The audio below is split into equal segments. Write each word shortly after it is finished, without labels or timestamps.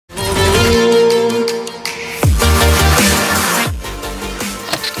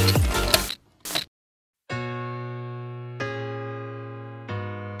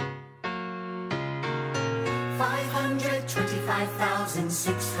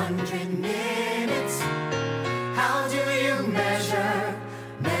500 minutes. How do you measure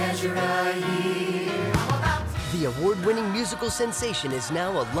a year? The award-winning musical sensation is now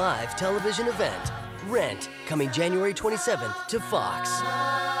a live television event. Rent, coming January 27th to Fox.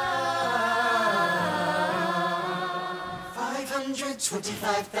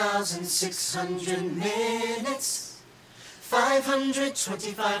 525,600 minutes.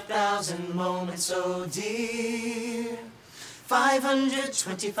 525,000 moments, oh dear.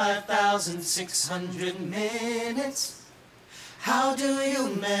 525,600 minutes. How do you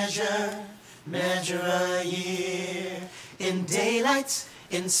measure a year? In daylight,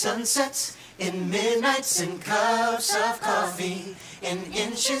 in sunsets, in midnights, in cups of coffee, in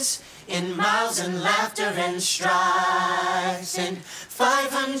inches, in miles, and laughter and strides. In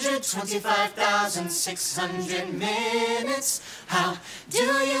 525,600 minutes, how do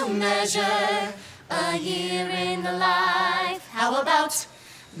you measure a year in the life? How about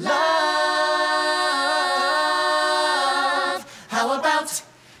love? How about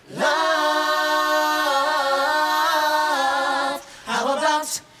love? How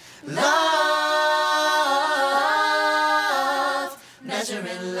about love?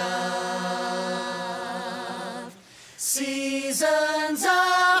 Measuring love. Seasons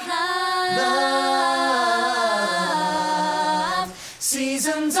of love.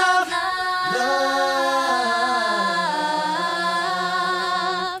 Seasons of love.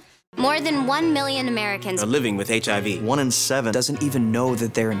 More than 1 million Americans are living with HIV. 1 in 7 doesn't even know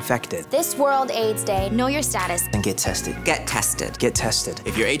that they're infected. This World AIDS Day, know your status. And get tested. Get tested. Get tested.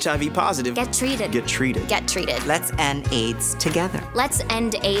 If you're HIV positive, Get treated. Get treated. Get treated. Let's end AIDS together. Let's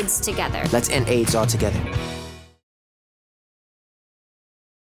end AIDS together. Let's end AIDS altogether.